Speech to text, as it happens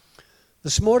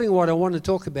This morning what I want to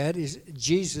talk about is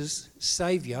Jesus,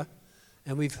 Saviour,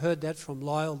 and we've heard that from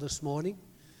Lyle this morning.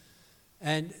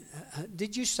 And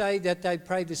did you say that they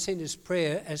prayed the sinner's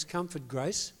prayer as comfort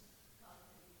grace?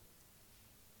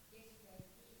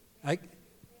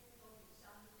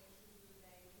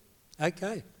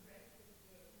 Okay.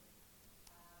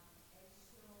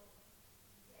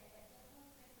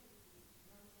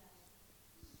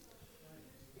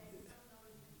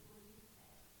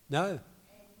 No.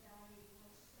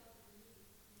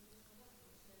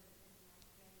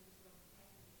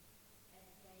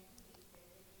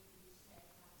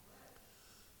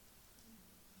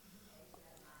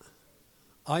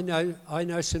 I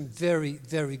know some very,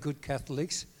 very good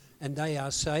Catholics, and they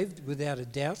are saved without a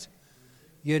doubt,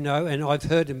 and I've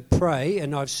heard them pray,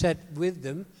 and I've sat with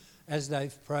them as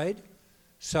they've prayed.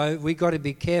 So we've got to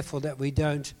be careful that we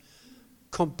don't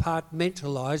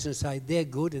compartmentalise and say they're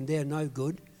good and they're no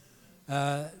good.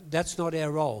 That's not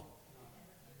our role.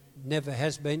 Never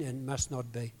has been and must not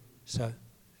be. So,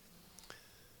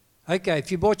 okay,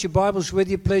 if you brought your Bibles with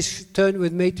you, please turn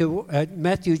with me to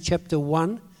Matthew chapter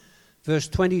 1. Verse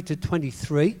 20 to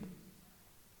 23.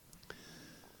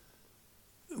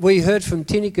 We heard from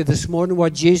Tinica this morning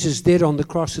what Jesus did on the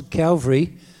cross at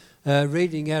Calvary,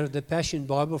 reading out of the Passion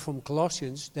Bible from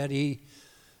Colossians, that he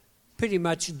pretty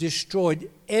much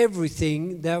destroyed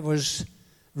everything that was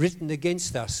written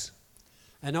against us.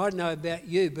 And I don't know about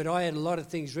you, but I had a lot of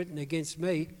things written against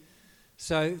me.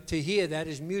 So to hear that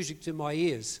is music to my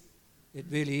ears. It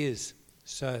really is.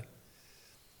 So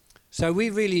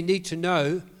we really need to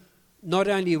know not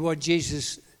only what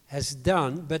Jesus has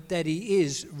done, but that he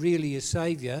is really a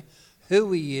Saviour,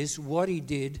 who he is, what he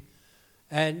did,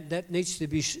 and that needs to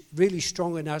be really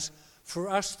strong in us for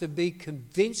us to be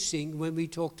convincing when we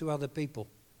talk to other people.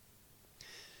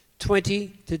 20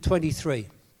 to 23.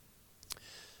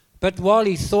 But while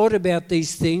he thought about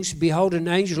these things, behold, an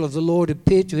angel of the Lord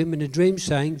appeared to him in a dream,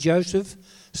 saying, Joseph,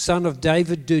 son of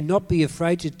David, do not be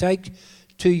afraid to take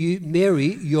to you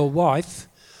Mary, your wife,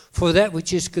 for that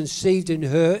which is conceived in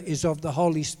her is of the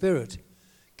Holy Spirit.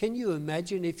 Can you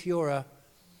imagine if you're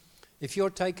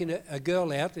taking a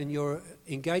girl out and you're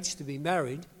engaged to be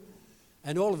married,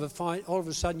 and all of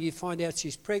a sudden you find out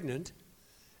she's pregnant,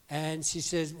 and she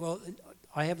says, well,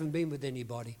 I haven't been with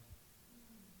anybody.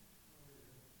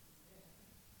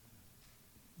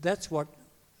 That's what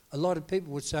a lot of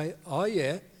people would say, oh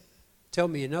yeah, tell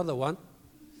me another one.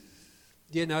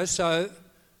 So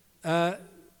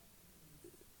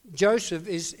Joseph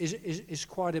is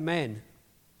quite a man.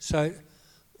 So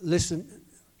listen.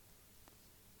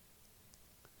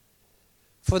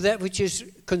 For that which is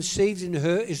conceived in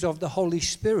her is of the Holy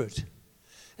Spirit.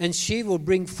 And she will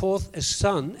bring forth a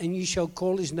son, and you shall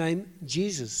call his name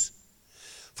Jesus.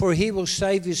 For he will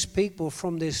save his people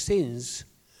from their sins.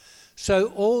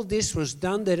 So all this was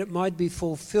done that it might be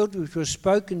fulfilled, which was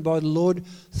spoken by the Lord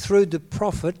through the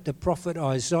prophet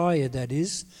Isaiah, that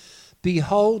is.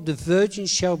 Behold, the virgin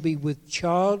shall be with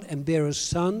child and bear a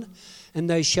son, and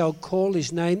they shall call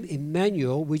his name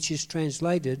Emmanuel, which is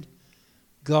translated,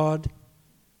 God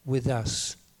with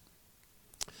us.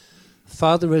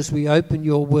 Father, as we open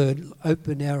your word,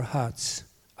 open our hearts,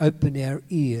 open our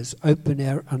ears, open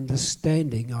our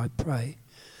understanding, I pray.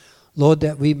 Lord,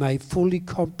 that we may fully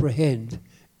comprehend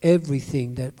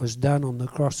everything that was done on the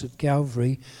cross at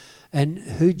Calvary and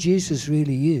who Jesus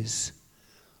really is.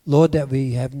 Lord, that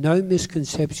we have no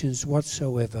misconceptions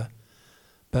whatsoever,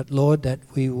 but Lord, that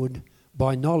we would,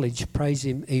 by knowledge, praise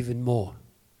him even more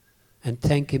and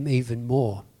thank him even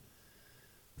more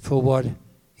for what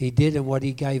he did and what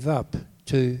he gave up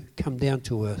to come down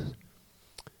to earth.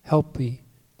 Help me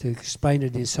to explain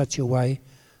it in such a way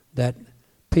that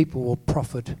people will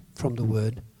profit from the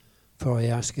word, for I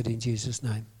ask it in Jesus'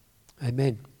 name.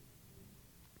 Amen.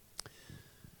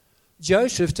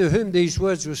 Joseph, to whom these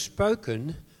words were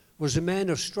spoken, was a man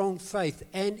of strong faith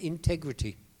and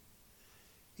integrity.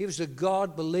 He was a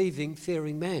God-believing,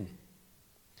 fearing man.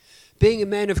 Being a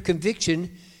man of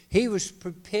conviction, he was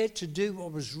prepared to do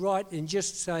what was right and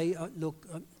just say, look,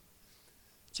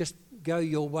 just go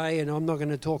your way and I'm not going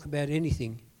to talk about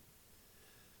anything.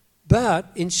 But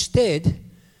instead,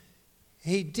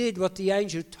 he did what the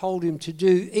angel told him to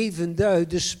do, even though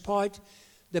despite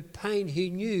the pain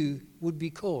he knew would be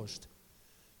caused.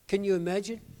 Can you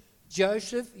imagine?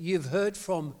 Joseph, you've heard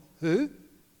from who?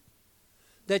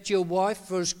 That your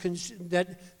wife was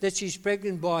that she's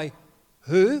pregnant by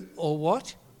who or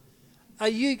what? Are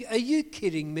you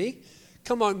kidding me?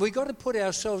 Come on, we've got to put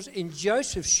ourselves in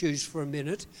Joseph's shoes for a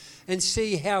minute and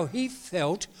see how he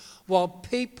felt while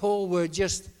people were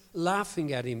just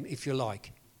laughing at him, if you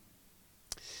like.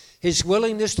 His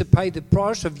willingness to pay the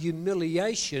price of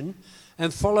humiliation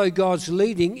and follow God's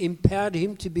leading empowered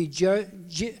him to be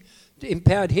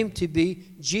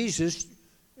Jesus,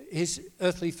 his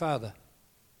earthly father.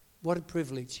 What a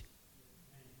privilege.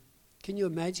 Can you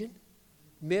imagine?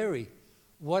 Mary,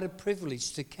 what a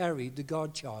privilege to carry the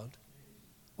God-child.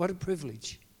 What a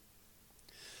privilege.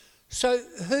 So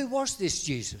who was this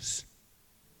Jesus?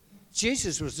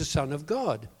 Jesus was the Son of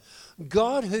God.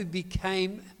 God who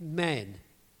became man.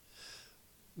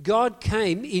 God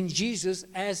came in Jesus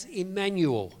as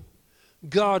Emmanuel.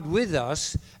 God with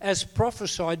us, as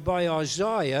prophesied by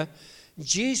Isaiah.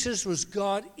 Jesus was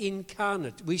God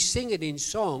incarnate. We sing it in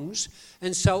songs,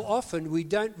 and so often we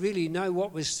don't really know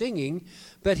what we're singing,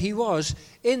 but he was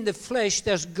in the flesh.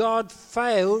 As God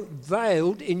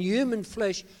veiled in human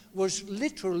flesh, was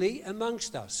literally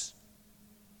amongst us.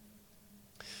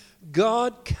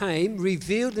 God came,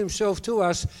 revealed himself to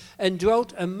us, and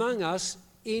dwelt among us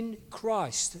in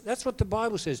Christ. That's what the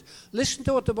Bible says. Listen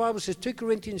to what the Bible says, 2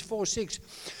 Corinthians 4:6.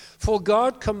 For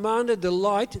God commanded the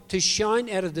light to shine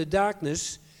out of the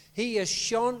darkness. He has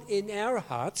shone in our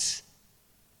hearts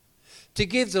to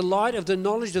give the light of the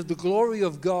knowledge of the glory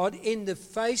of God in the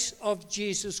face of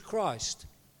Jesus Christ.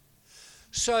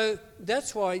 So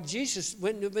that's why Jesus,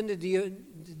 when the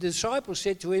disciples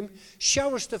said to him,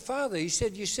 show us the Father, he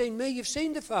said, you've seen me, you've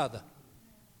seen the Father.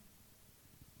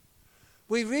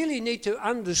 We really need to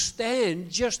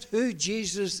understand just who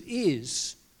Jesus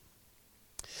is.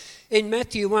 In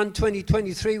Matthew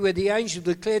 1:20-23, where the angel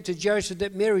declared to Joseph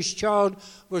that Mary's child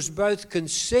was both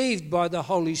conceived by the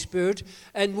Holy Spirit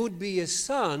and would be a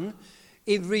son,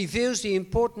 it reveals the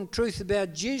important truth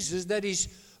about Jesus, that he's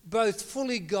both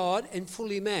fully God and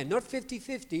fully man. Not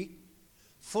 50-50,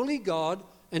 fully God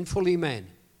and fully man.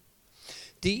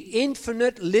 The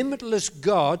infinite, limitless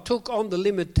God took on the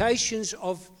limitations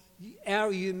of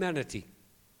our humanity.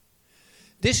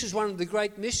 This is one of the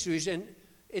great mysteries, and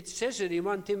it says it in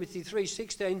 1 Timothy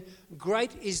 3:16,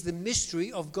 great is the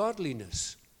mystery of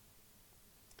godliness.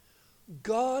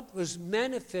 God was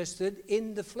manifested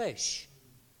in the flesh.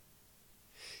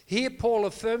 Here Paul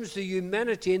affirms the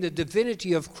humanity and the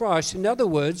divinity of Christ. In other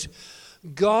words,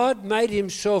 God made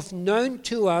himself known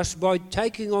to us by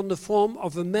taking on the form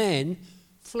of a man,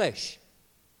 flesh.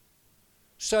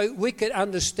 So we could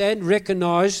understand,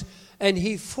 recognize, and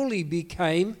he fully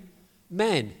became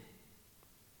man.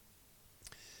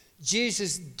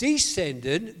 Jesus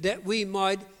descended that we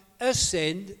might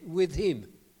ascend with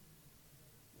him.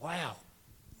 Wow.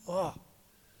 Oh.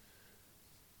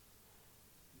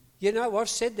 You know, I've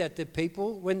said that to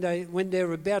people when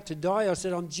they're about to die. I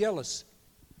said, I'm jealous.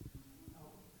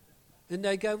 And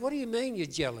they go, what do you mean you're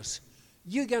jealous?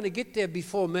 You're going to get there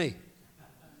before me.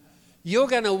 You're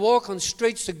going to walk on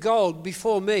streets of gold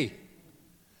before me.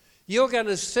 You're going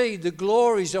to see the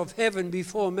glories of heaven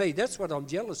before me. That's what I'm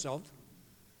jealous of.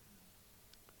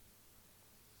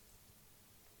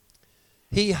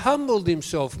 He humbled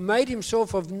himself, made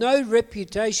himself of no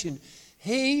reputation.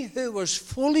 He who was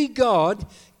fully God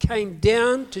came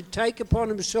down to take upon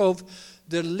himself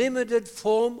the limited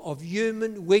form of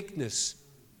human weakness.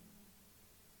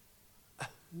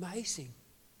 Amazing.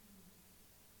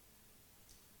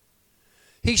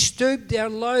 He stooped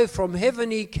down low. From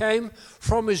heaven he came,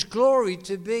 from his glory,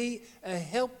 to be a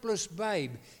helpless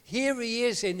babe. Here he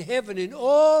is in heaven in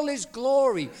all his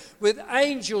glory, with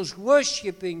angels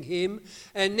worshipping him,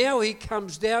 and now he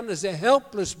comes down as a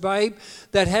helpless babe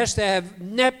that has to have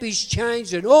nappies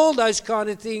changed and all those kind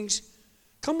of things.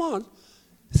 Come on,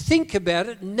 think about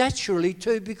it naturally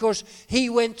too, because he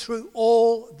went through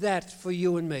all that for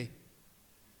you and me.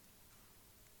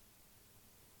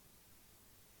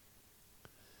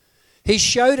 He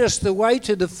showed us the way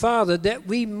to the Father that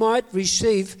we might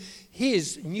receive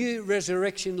his new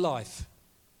resurrection life.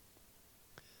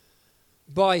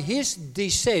 By his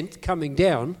descent coming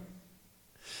down,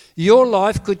 your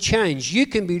life could change. You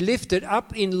can be lifted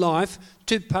up in life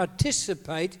to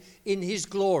participate in his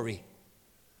glory.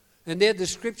 And they're the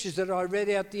scriptures that I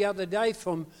read out the other day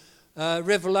from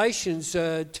Revelations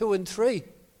 2 and 3.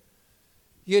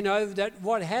 You know, that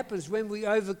what happens when we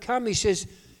overcome, he says,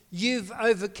 you've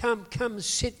overcome, come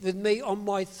sit with me on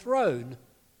my throne.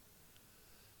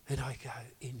 And I go,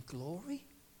 in glory?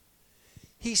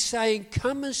 He's saying,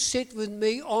 come and sit with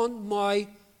me on my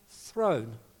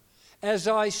throne, as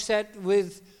I sat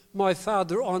with my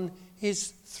Father on his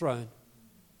throne.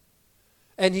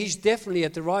 And he's definitely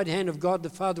at the right hand of God the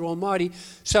Father Almighty.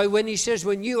 So when he says,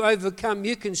 when you overcome,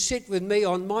 you can sit with me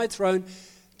on my throne,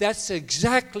 that's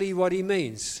exactly what he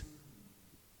means.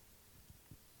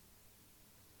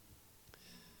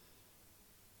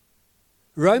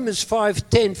 Romans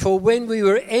 5:10, for when we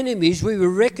were enemies, we were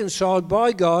reconciled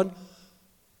by God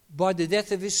by the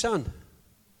death of his Son.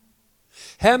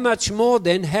 How much more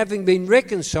then, having been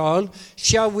reconciled,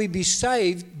 shall we be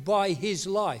saved by his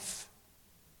life?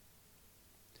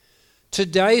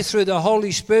 Today, through the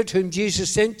Holy Spirit, whom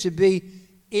Jesus sent to be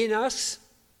in us,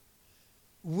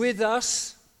 with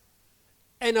us,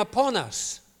 and upon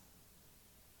us.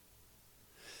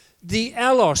 The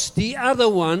allos, the other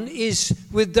one, is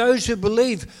with those who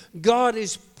believe. God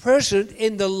is present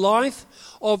in the life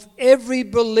of every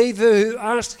believer who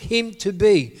asks him to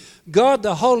be. God,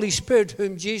 the Holy Spirit,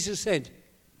 whom Jesus sent.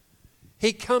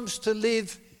 He comes to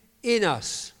live in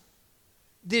us.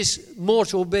 This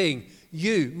mortal being,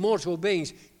 you, mortal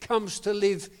beings, comes to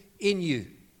live in you.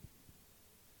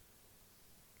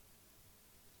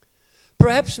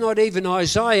 Perhaps not even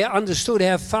Isaiah understood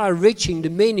how far-reaching the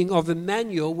meaning of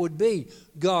Emmanuel would be,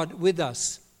 God with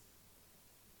us.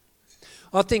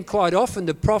 I think quite often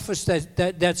the prophets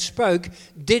that spoke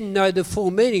didn't know the full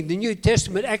meaning. The New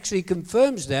Testament actually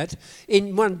confirms that.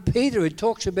 In 1 Peter it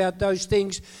talks about those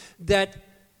things that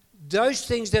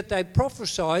they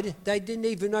prophesied, they didn't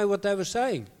even know what they were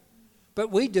saying.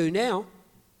 But we do now.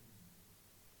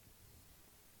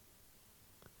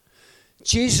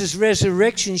 Jesus'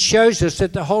 resurrection shows us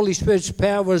that the Holy Spirit's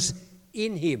power was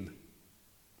in him.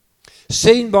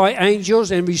 Seen by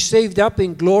angels and received up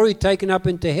in glory, taken up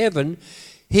into heaven,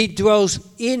 he dwells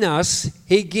in us.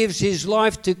 He gives his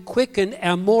life to quicken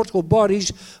our mortal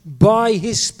bodies by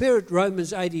his Spirit,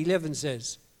 Romans 8:11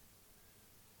 says.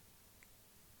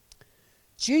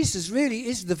 Jesus really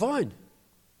is divine.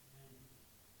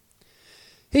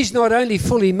 He's not only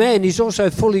fully man, he's also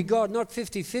fully God, not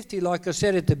 50-50 like I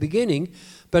said at the beginning,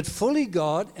 but fully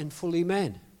God and fully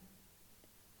man.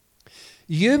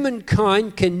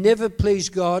 Humankind can never please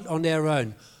God on our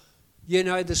own. You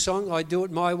know the song, I Do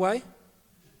It My Way?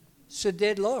 It's a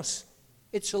dead loss.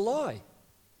 It's a lie.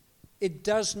 It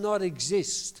does not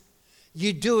exist.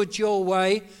 You do it your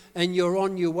way and you're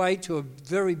on your way to a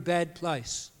very bad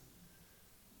place.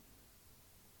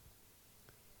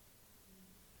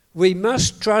 We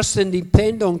must trust and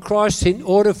depend on Christ in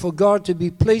order for God to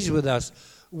be pleased with us.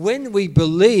 When we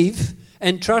believe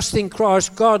and trust in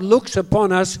Christ, God looks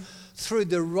upon us through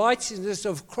the righteousness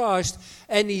of Christ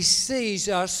and he sees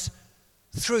us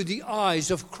through the eyes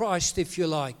of Christ, if you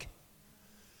like.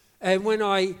 And when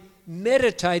I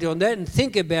meditate on that and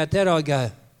think about that, I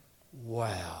go,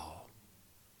 wow,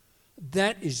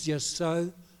 that is just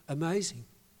so amazing.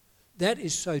 That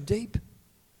is so deep.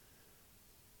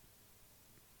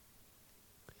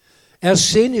 Our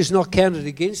sin is not counted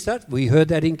against us. We heard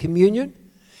that in communion.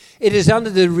 It is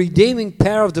under the redeeming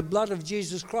power of the blood of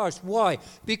Jesus Christ. Why?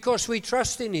 Because we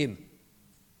trust in him.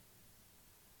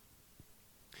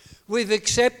 We've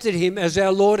accepted him as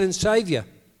our Lord and Saviour.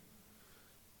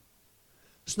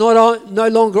 It's no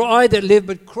longer I that live,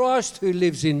 but Christ who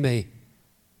lives in me.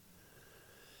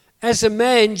 As a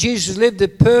man, Jesus lived a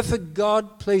perfect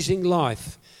God-pleasing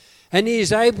life. And he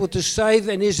is able to save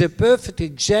and is a perfect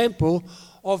example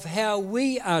of how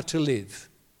we are to live.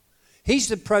 He's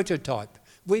the prototype.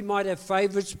 We might have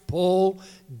favourites, Paul,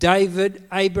 David,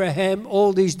 Abraham,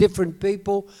 all these different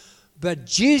people, but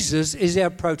Jesus is our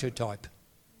prototype.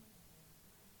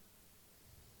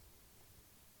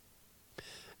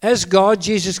 As God,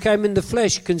 Jesus came in the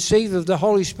flesh, conceived of the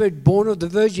Holy Spirit, born of the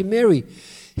Virgin Mary.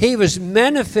 He was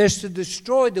manifest to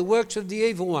destroy the works of the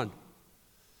evil one.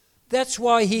 That's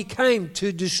why he came,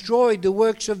 to destroy the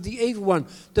works of the evil one.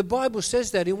 The Bible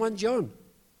says that in 1 John.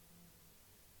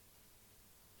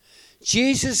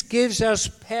 Jesus gives us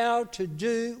power to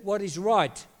do what is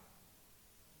right.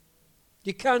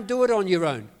 You can't do it on your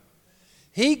own.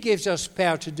 He gives us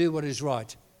power to do what is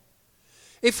right.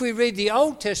 If we read the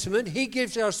Old Testament, he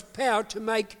gives us power to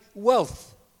make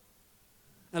wealth.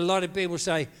 And a lot of people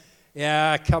say,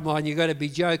 yeah, come on, you've got to be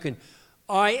joking.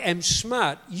 I am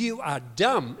smart. You are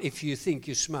dumb if you think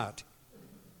you're smart.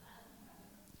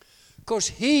 Because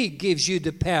he gives you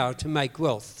the power to make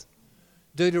wealth.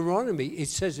 Deuteronomy, it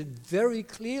says it very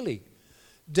clearly.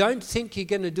 Don't think you're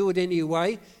going to do it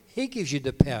anyway. He gives you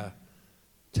the power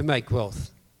to make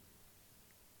wealth.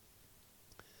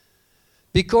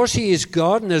 Because he is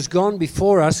God and has gone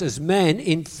before us as man,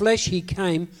 in flesh he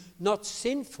came, not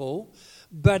sinful,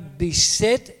 but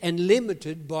beset and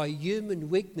limited by human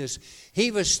weakness.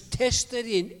 He was tested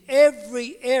in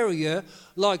every area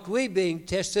like we're being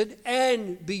tested,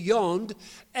 and beyond,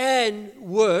 and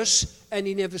worse, and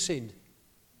he never sinned.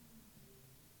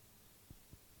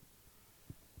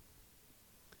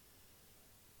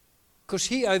 Because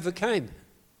he overcame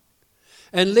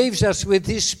and leaves us with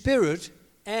his Spirit,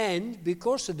 and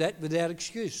because of that, without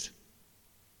excuse.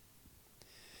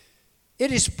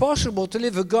 It is possible to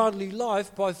live a godly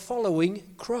life by following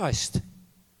Christ.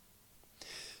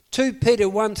 2 Peter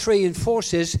 1, 3 and 4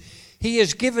 says, He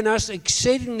has given us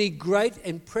exceedingly great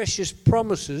and precious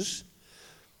promises,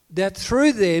 that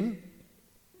through them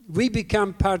we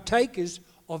become partakers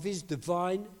of His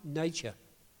divine nature.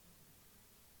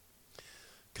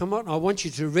 Come on, I want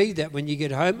you to read that when you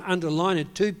get home. Underline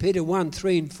it, 2 Peter 1,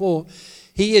 3 and 4.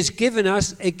 He has given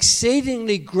us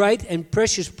exceedingly great and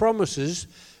precious promises,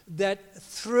 that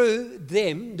through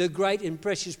them, the great and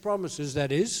precious promises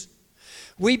that is,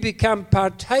 we become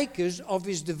partakers of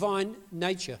His divine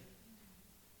nature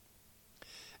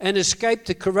and escape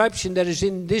the corruption that is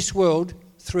in this world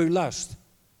through lust.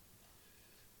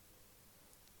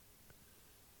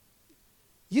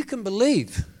 You can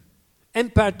believe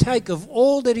and partake of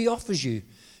all that He offers you.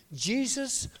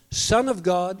 Jesus, Son of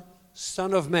God,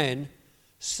 Son of Man,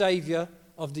 Saviour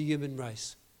of the human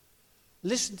race.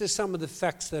 Listen to some of the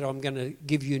facts that I'm going to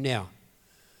give you now.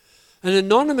 An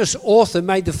anonymous author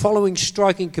made the following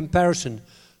striking comparison.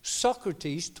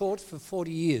 Socrates taught for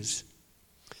 40 years.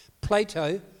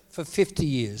 Plato for 50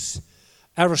 years.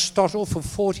 Aristotle for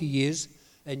 40 years.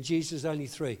 And Jesus only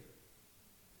 3.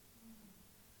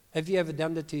 Have you ever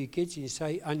done that to your kids and you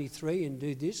say, only 3 and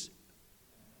do this?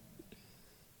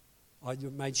 I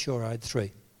made sure I had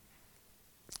 3.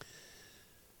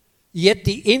 Yet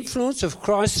the influence of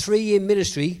Christ's 3-year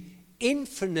ministry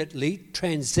infinitely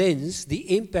transcends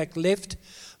the impact left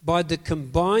by the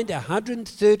combined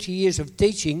 130 years of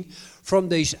teaching from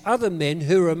these other men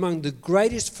who are among the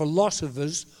greatest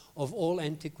philosophers of all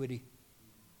antiquity.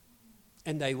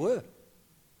 And they were.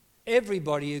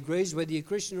 Everybody agrees, whether you're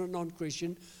Christian or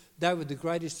non-Christian, they were the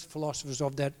greatest philosophers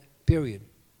of that period.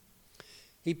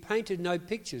 He painted no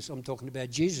pictures. I'm talking about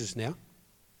Jesus now.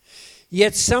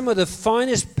 Yet some of the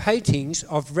finest paintings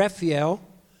of Raphael,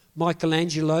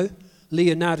 Michelangelo,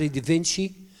 Leonardo da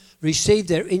Vinci received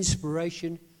their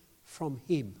inspiration from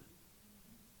him.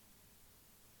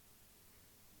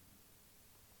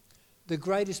 The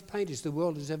greatest painters the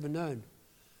world has ever known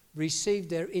received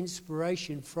their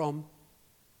inspiration from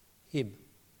him.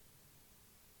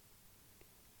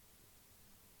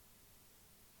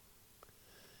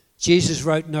 Jesus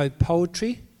wrote no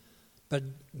poetry, but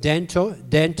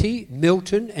Dante,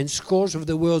 Milton, and scores of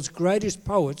the world's greatest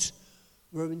poets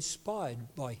were inspired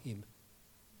by him.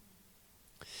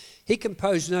 He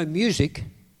composed no music.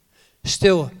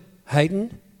 Still,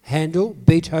 Haydn, Handel,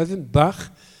 Beethoven, Bach,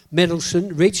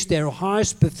 Mendelssohn reached their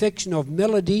highest perfection of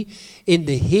melody in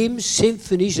the hymns,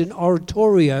 symphonies, and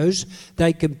oratorios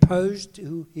they composed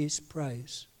to his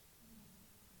praise.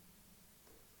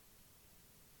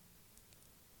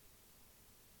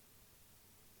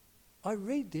 I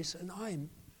read this and I am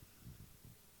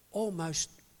almost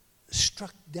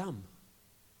struck dumb.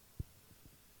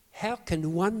 How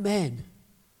can one man,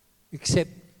 except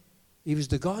he was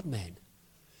the God-man,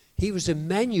 he was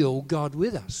Emmanuel, God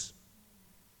with us.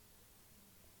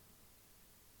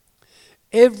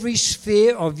 Every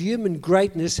sphere of human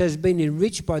greatness has been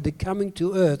enriched by the coming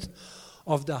to earth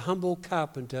of the humble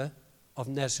carpenter of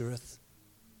Nazareth.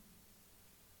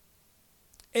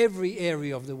 Every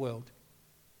area of the world.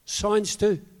 Science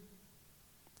too.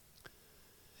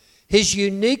 His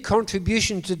unique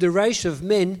contribution to the race of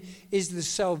men is the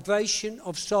salvation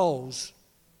of souls.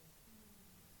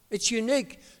 It's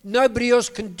unique. Nobody else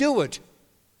can do it.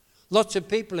 Lots of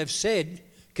people have said,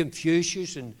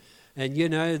 Confucius and you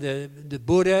know, the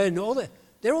Buddha and all that,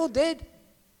 they're all dead.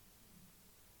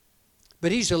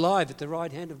 But he's alive at the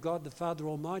right hand of God the Father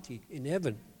Almighty in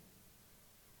heaven.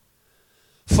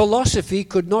 Philosophy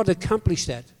could not accomplish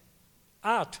that.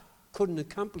 Art couldn't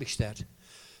accomplish that.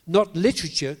 Not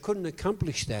literature couldn't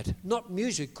accomplish that. Not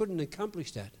music couldn't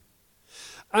accomplish that.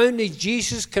 Only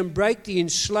Jesus can break the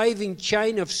enslaving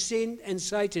chain of sin and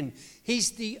Satan.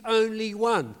 He's the only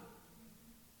one.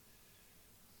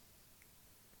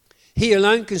 He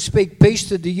alone can speak peace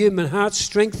to the human heart,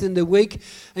 strengthen the weak,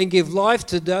 and give life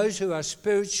to those who are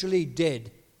spiritually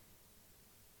dead.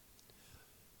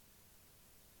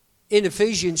 In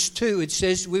Ephesians 2, it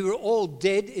says, we were all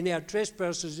dead in our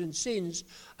trespasses and sins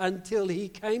until he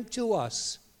came to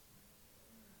us.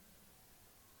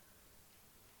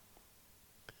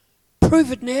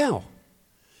 Prove it now.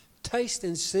 Taste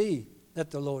and see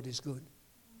that the Lord is good.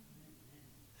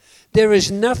 There is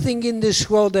nothing in this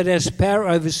world that has power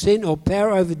over sin or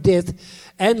power over death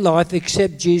and life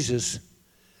except Jesus.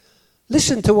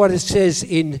 Listen to what it says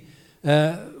in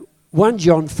 1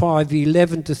 John 5,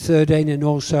 11 to 13 and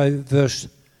also verse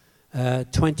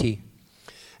 20.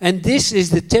 And this is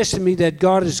the testimony that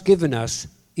God has given us,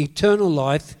 eternal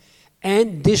life,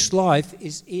 and this life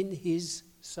is in his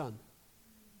Son.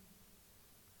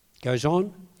 Goes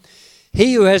on.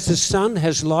 He who has the Son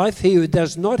has life. He who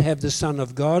does not have the Son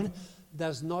of God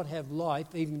does not have life,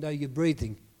 even though you're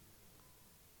breathing.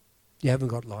 You haven't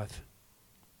got life.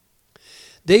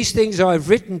 These things I have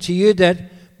written to you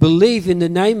that believe in the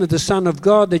name of the Son of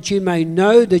God, that you may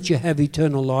know that you have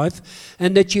eternal life,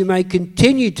 and that you may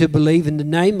continue to believe in the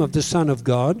name of the Son of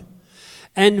God.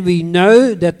 And we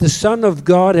know that the Son of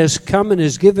God has come and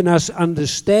has given us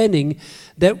understanding,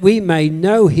 that we may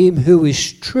know him who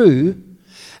is true,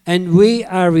 and we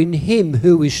are in him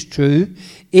who is true,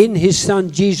 in his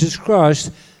Son Jesus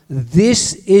Christ.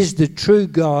 This is the true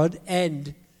God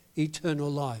and eternal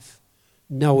life,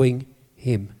 knowing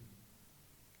him.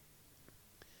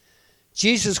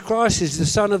 Jesus Christ is the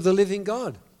Son of the living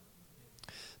God,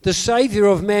 the Saviour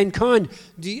of mankind,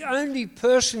 the only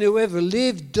person who ever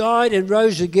lived, died and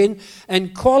rose again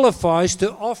and qualifies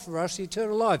to offer us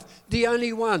eternal life. The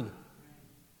only one.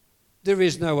 There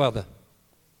is no other.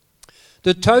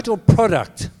 The total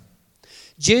product.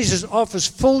 Jesus offers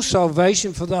full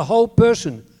salvation for the whole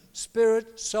person,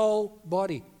 spirit, soul,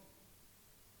 body.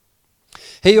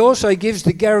 He also gives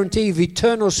the guarantee of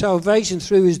eternal salvation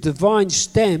through his divine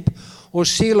stamp or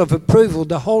seal of approval,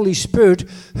 the Holy Spirit,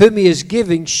 whom he is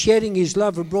giving, shedding his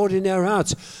love abroad in our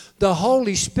hearts. The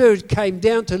Holy Spirit came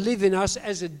down to live in us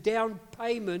as a down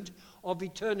payment of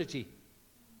eternity.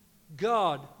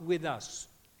 God with us.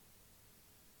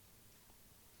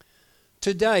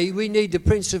 Today, we need the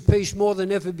Prince of Peace more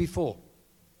than ever before.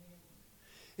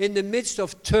 In the midst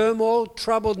of turmoil,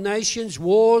 troubled nations,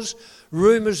 wars,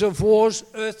 rumours of wars,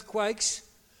 earthquakes,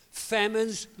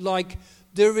 famines,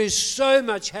 there is so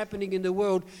much happening in the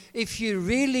world. If you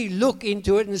really look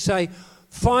into it and say,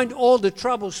 find all the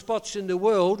trouble spots in the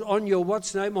world on your on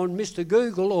Mr.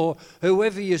 Google or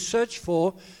whoever you search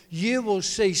for, you will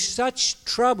see such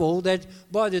trouble that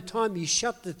by the time you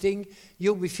shut the thing,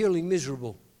 you'll be feeling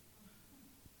miserable.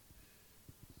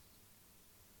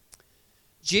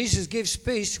 Jesus gives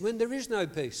peace when there is no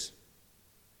peace.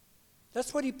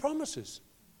 That's what he promises.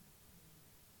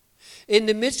 In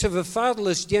the midst of a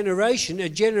fatherless generation, a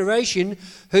generation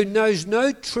who knows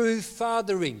no true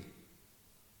fathering.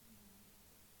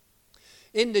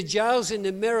 In the jails in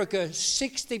America,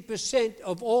 60%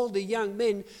 of all the young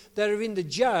men that are in the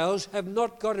jails have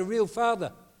not got a real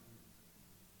father.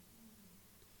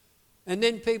 And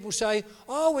then people say,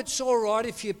 oh, it's all right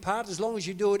if you part as long as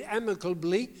you do it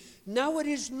amicably. No, it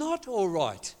is not all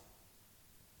right.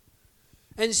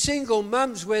 And single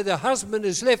mums where the husband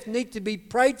is left need to be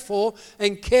prayed for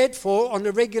and cared for on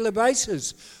a regular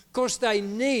basis, because they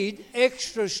need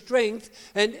extra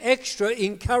strength and extra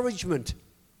encouragement.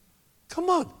 Come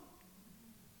on.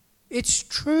 It's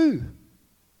true.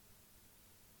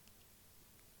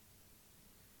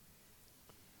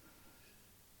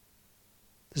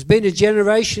 There's been a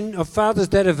generation of fathers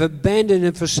that have abandoned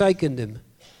and forsaken them.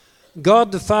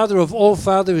 God, the Father of all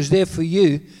fathers, is there for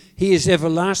you. He is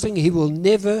everlasting. He will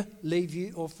never leave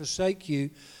you or forsake you.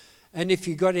 And if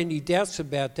you've got any doubts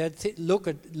about that, look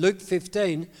at Luke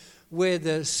 15, where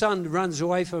the son runs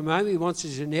away from home. He wants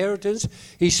his inheritance.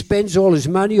 He spends all his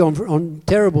money on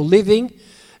terrible living.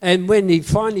 And when he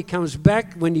finally comes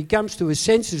back, when he comes to his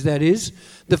senses, that is,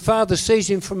 the father sees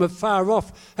him from afar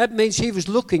off. That means he was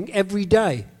looking every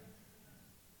day.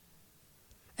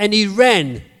 And he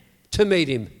ran to meet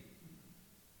him.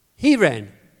 He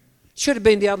ran. Should have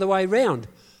been the other way round,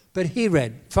 but he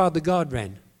ran. Father God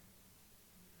ran.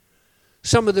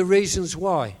 Some of the reasons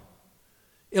why.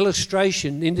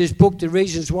 Illustration in this book, The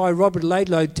Reasons Why, Robert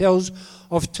Laidlaw tells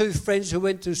of two friends who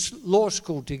went to law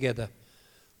school together.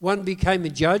 One became a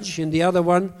judge and the other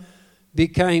one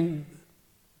became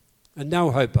a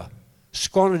no-hoper.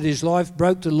 Squandered his life,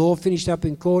 broke the law, finished up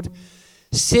in court.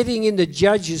 Sitting in the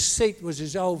judge's seat was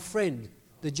his old friend,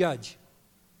 the judge.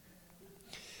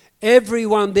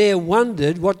 Everyone there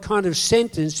wondered what kind of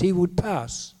sentence he would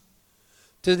pass.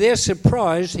 To their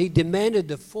surprise, he demanded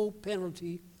the full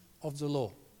penalty of the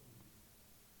law.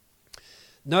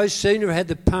 No sooner had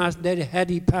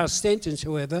he passed sentence,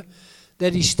 however,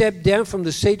 that he stepped down from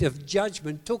the seat of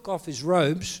judgment, took off his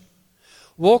robes,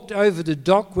 walked over the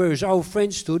dock where his old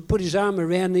friend stood, put his arm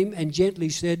around him and gently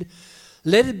said,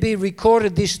 "Let it be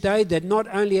recorded this day that not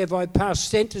only have I passed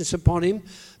sentence upon him,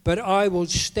 but I will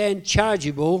stand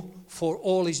chargeable for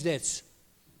all his debts."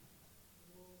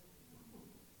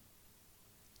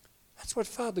 That's what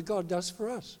Father God does for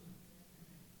us.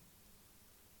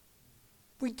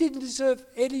 We didn't deserve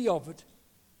any of it,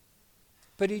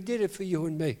 but he did it for you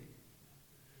and me.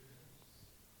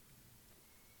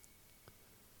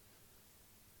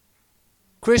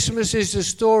 Christmas is the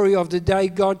story of the day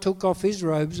God took off his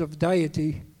robes of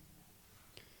deity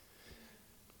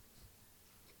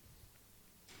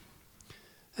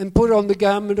and put on the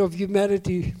garment of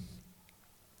humanity.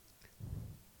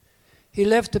 He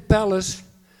left the palace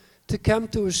to come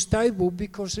to a stable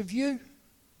because of you.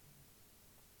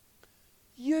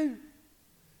 You.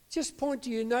 Just point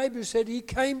to your neighbour and say, he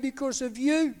came because of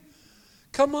you.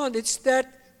 Come on, it's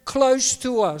that close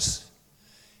to us.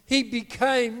 He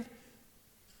became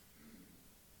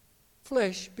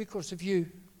flesh because of you.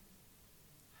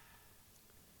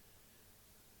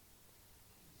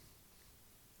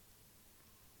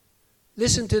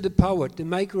 Listen to the poet, the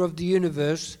maker of the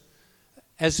universe.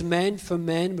 As man for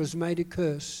man was made a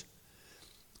curse.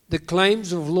 The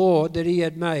claims of law that he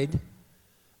had made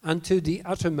unto the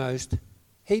uttermost,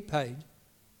 he paid.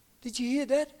 Did you hear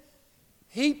that?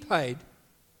 He paid.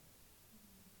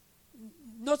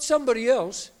 Not somebody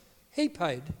else, he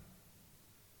paid.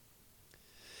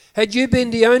 Had you been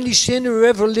the only sinner who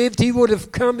ever lived, he would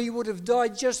have come, he would have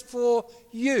died just for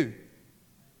you.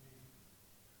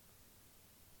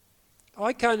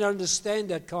 I can't understand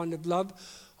that kind of love.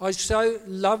 I so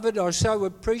love it, I so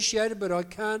appreciate it, but I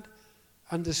can't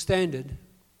understand it.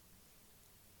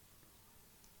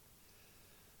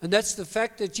 And that's the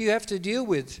fact that you have to deal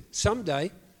with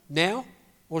someday, now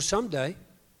or someday.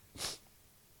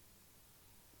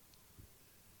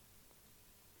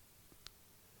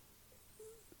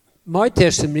 My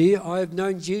testimony, I have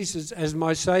known Jesus as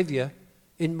my Saviour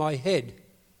in my head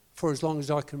for as long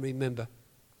as I can remember.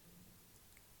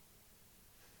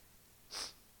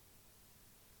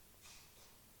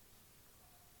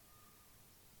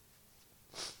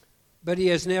 But he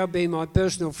has now been my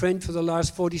personal friend for the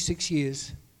last 46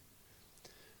 years.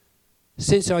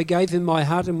 Since I gave him my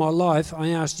heart and my life, I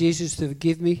asked Jesus to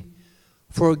forgive me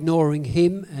for ignoring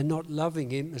him and not loving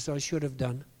him as I should have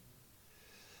done.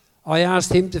 I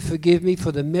asked him to forgive me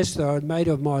for the mess that I had made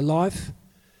of my life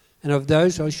and of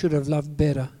those I should have loved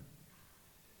better.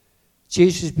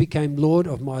 Jesus became Lord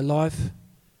of my life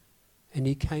and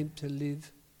he came to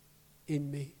live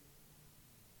in me.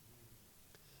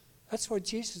 That's what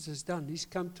Jesus has done. He's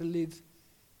come to live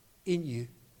in you.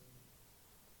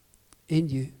 In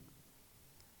you.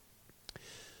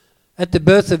 At the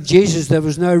birth of Jesus, there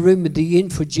was no room in the inn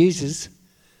for Jesus.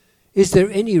 Is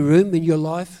there any room in your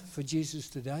life for Jesus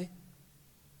today?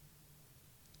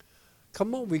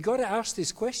 Come on, we've got to ask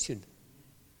this question.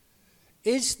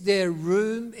 Is there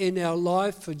room in our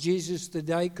life for Jesus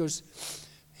today? Because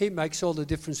he makes all the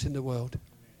difference in the world.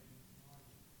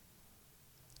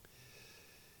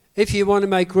 If you want to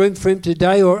make room for him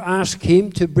today or ask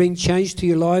him to bring change to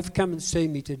your life, come and see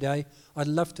me today. I'd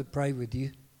love to pray with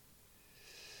you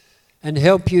and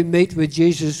help you meet with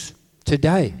Jesus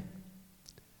today.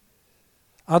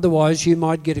 Otherwise, you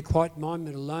might get a quiet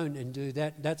moment alone and do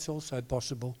that. That's also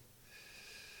possible.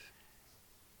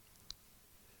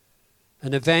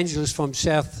 An evangelist from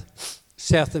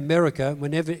South America,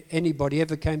 whenever anybody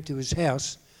ever came to his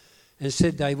house and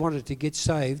said they wanted to get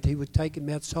saved, he would take them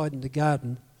outside in the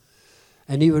garden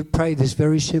and he would pray this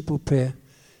very simple prayer.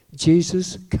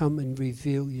 Jesus, come and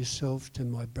reveal yourself to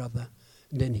my brother.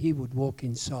 And then he would walk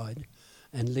inside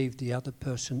and leave the other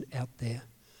person out there.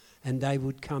 And they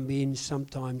would come in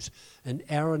sometimes an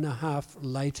hour and a half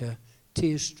later,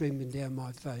 tears streaming down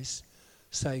my face,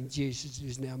 saying, Jesus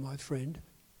is now my friend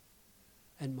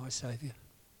and my Saviour.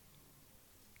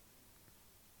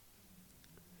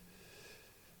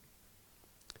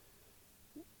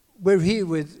 We're here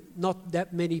with not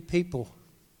that many people.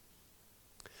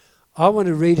 I want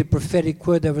to read a prophetic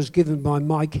word that was given by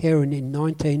Mike Heron in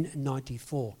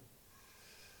 1994.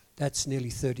 That's nearly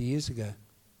 30 years ago.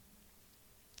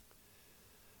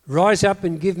 Rise up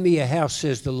and give me a house,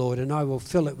 says the Lord, and I will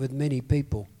fill it with many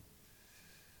people.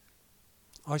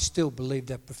 I still believe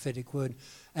that prophetic word.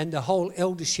 And the whole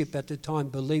eldership at the time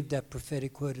believed that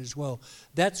prophetic word as well.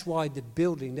 That's why the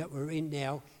building that we're in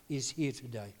now is here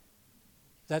today.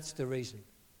 That's the reason.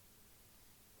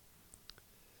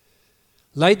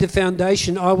 Lay the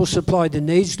foundation, I will supply the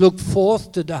needs. Look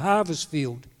forth to the harvest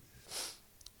field.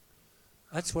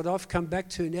 That's what I've come back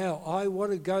to now. I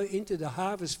want to go into the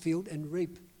harvest field and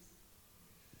reap.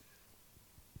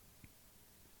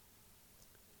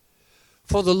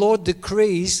 For the Lord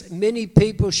decrees, many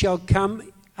people shall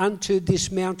come unto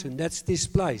this mountain, that's this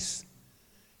place,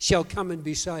 shall come and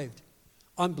be saved.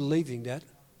 I'm believing that.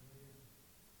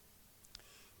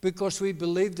 Because we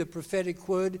believe the prophetic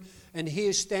word, and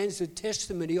here stands the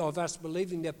testimony of us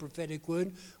believing that prophetic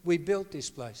word. We built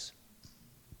this place.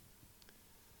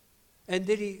 And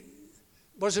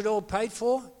was it all paid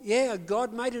for? Yeah,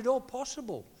 God made it all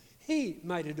possible. He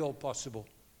made it all possible.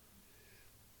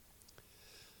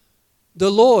 The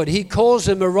Lord, He calls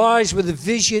them, arise with a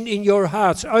vision in your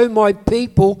hearts. O my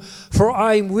people, for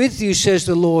I am with you, says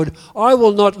the Lord. I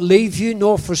will not leave you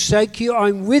nor forsake you. I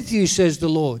am with you, says the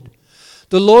Lord.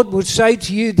 The Lord would say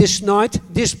to you this night,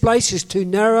 this place is too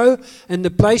narrow and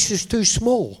the place is too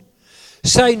small.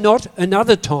 Say not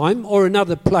another time or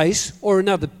another place or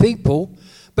another people,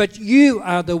 but you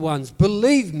are the ones.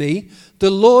 Believe me, the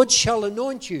Lord shall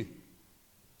anoint you.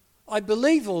 I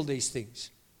believe all these things.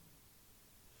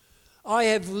 I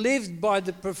have lived by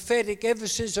the prophetic ever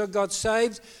since I got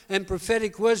saved, and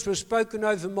prophetic words were spoken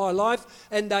over my life,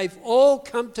 and they've all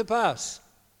come to pass.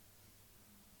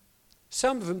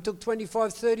 Some of them took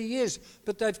 25, 30 years,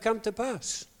 but they've come to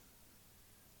pass.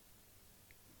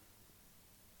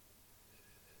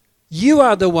 You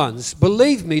are the ones.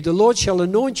 Believe me, the Lord shall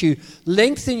anoint you.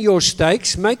 Lengthen your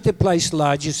stakes, make the place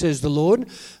larger, says the Lord.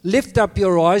 Lift up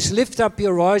your eyes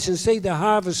and see the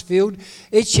harvest field.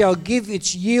 It shall give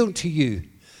its yield to you.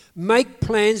 Make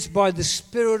plans by the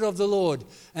Spirit of the Lord,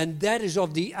 and that is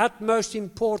of the utmost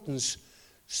importance.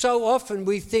 So often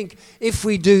we think if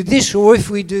we do this or if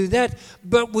we do that,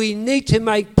 but we need to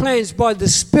make plans by the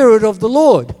Spirit of the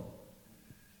Lord.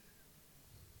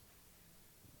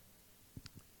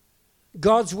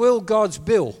 God's will, God's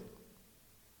bill.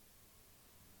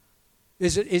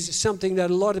 Is it something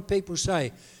that a lot of people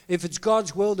say? If it's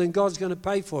God's will, then God's going to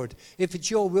pay for it. If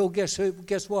it's your will, guess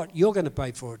what? You're going to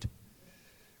pay for it.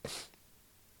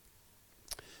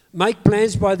 Make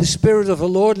plans by the Spirit of the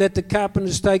Lord. Let the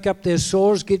carpenters take up their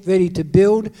saws. Get ready to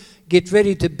build. Get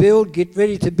ready to build. Get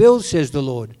ready to build, says the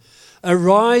Lord.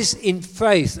 Arise in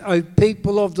faith, O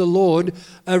people of the Lord.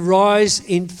 Arise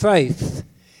in faith.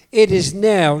 It is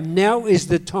now. Now is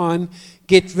the time.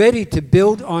 Get ready to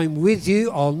build. I'm with you.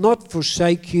 I'll not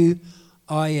forsake you.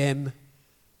 I am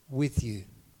with you.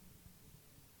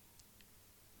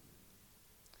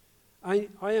 I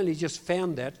only just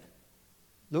found that,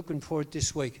 looking for it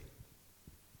this week.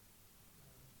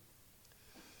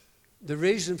 The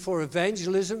reason for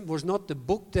evangelism was not the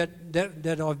book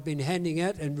that I've been handing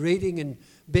out and reading and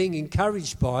being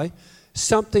encouraged by.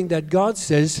 Something that God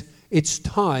says, it's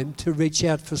time to reach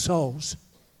out for souls.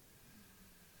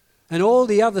 And all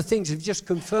the other things have just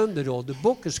confirmed it all. The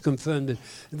book has confirmed it.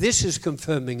 This is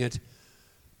confirming it.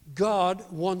 God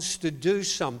wants to do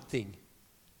something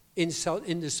in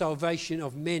the salvation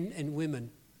of men and women.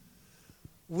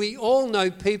 We all know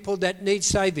people that need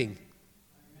saving.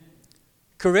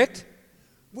 Correct?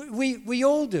 We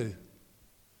all do.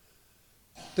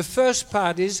 The first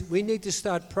part is we need to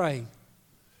start praying.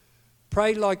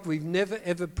 Pray like we've never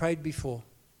ever prayed before.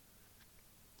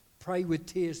 Pray with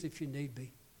tears if you need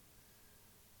be.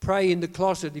 Pray in the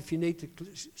closet if you need to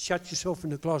shut yourself in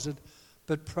the closet,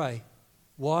 but pray.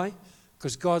 Why?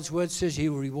 Because God's word says He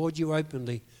will reward you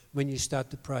openly when you start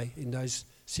to pray in those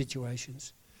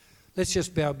situations. Let's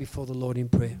just bow before the Lord in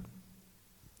prayer.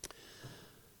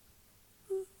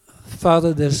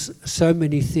 Father, there's so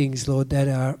many things, Lord, that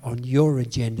are on your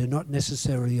agenda, not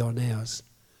necessarily on ours.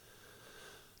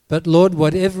 But Lord,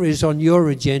 whatever is on your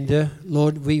agenda,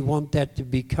 Lord, we want that to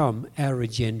become our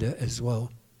agenda as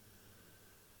well.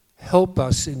 Help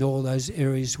us in all those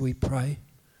areas, we pray.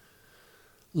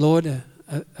 Lord,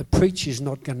 a preacher's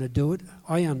not going to do it.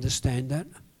 I understand that.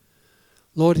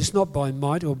 Lord, it's not by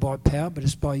might or by power, but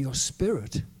it's by your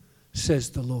Spirit, says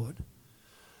the Lord.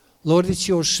 Lord, it's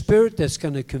your Spirit that's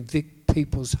going to convict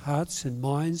people's hearts and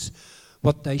minds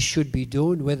what they should be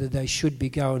doing, whether they should be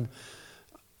going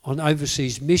on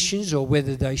overseas missions or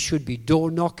whether they should be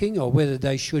door knocking or whether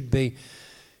they should be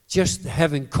just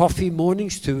having coffee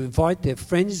mornings to invite their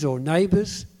friends or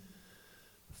neighbours.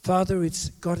 Father, it's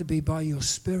got to be by your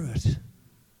Spirit.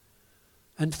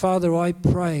 And Father, I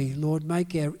pray, Lord,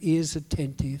 make our ears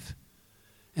attentive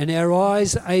and our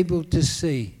eyes able to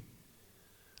see,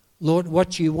 Lord,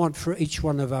 what you want for each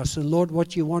one of us. And Lord,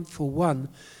 what you want for one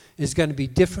is going to be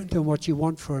different than what you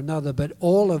want for another, but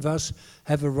all of us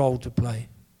have a role to play.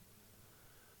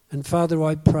 And Father,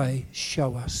 I pray,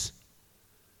 show us.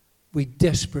 We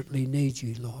desperately need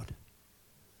you, Lord.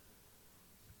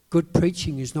 Good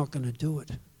preaching is not going to do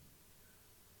it.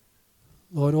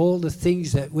 Lord, all the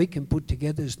things that we can put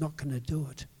together is not going to do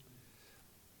it.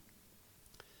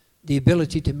 The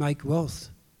ability to make wealth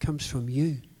comes from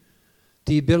you.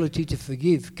 The ability to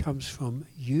forgive comes from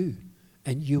you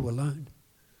and you alone.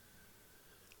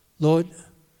 Lord,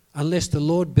 unless the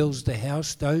Lord builds the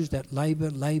house, those that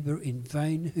labour in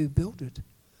vain who build it.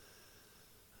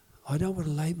 I don't want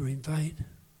to labour in vain.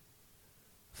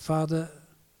 Father,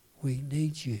 we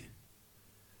need you.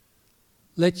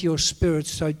 Let your Spirit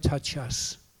so touch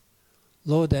us,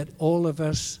 Lord, that all of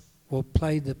us will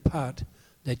play the part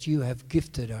that you have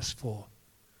gifted us for.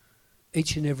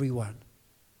 each and every one.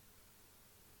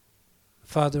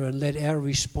 Father, and let our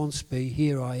response be,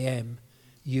 here I am,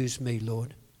 use me,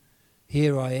 Lord.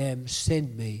 Here I am,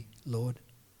 send me, Lord.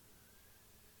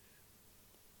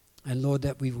 And Lord,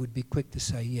 that we would be quick to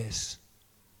say yes.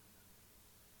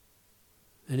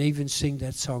 And even sing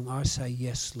that song, I say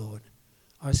yes, Lord.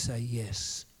 I say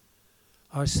yes.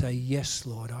 I say yes,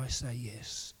 Lord. I say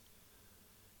yes.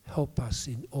 Help us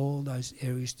in all those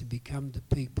areas to become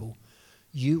the people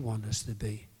you want us to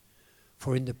be.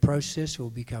 For in the process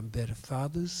we'll become better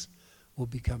fathers, we'll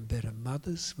become better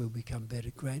mothers, we'll become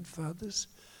better grandfathers,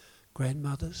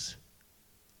 grandmothers,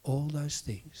 all those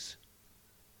things.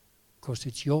 Because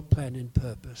it's your plan and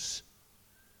purpose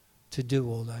to do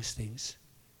all those things.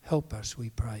 Help us, we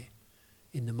pray,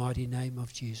 in the mighty name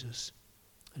of Jesus.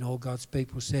 And all God's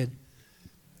people said,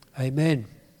 amen.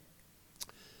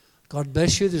 God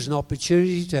bless you. There's an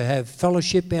opportunity to have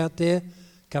fellowship out there,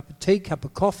 cup of tea, cup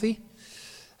of coffee.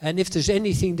 And if there's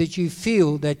anything that you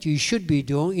feel that you should be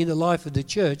doing in the life of the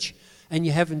church and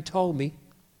you haven't told me,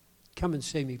 come and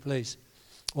see me, please.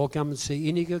 Or come and see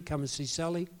Inigo, come and see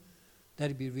Sally.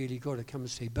 That'd be really good. Or come and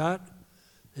see Bart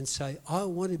and say, I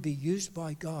want to be used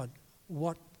by God.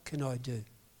 What can I do?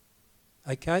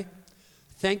 Okay?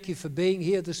 Thank you for being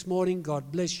here this morning.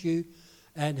 God bless you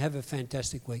and have a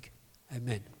fantastic week.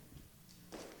 Amen.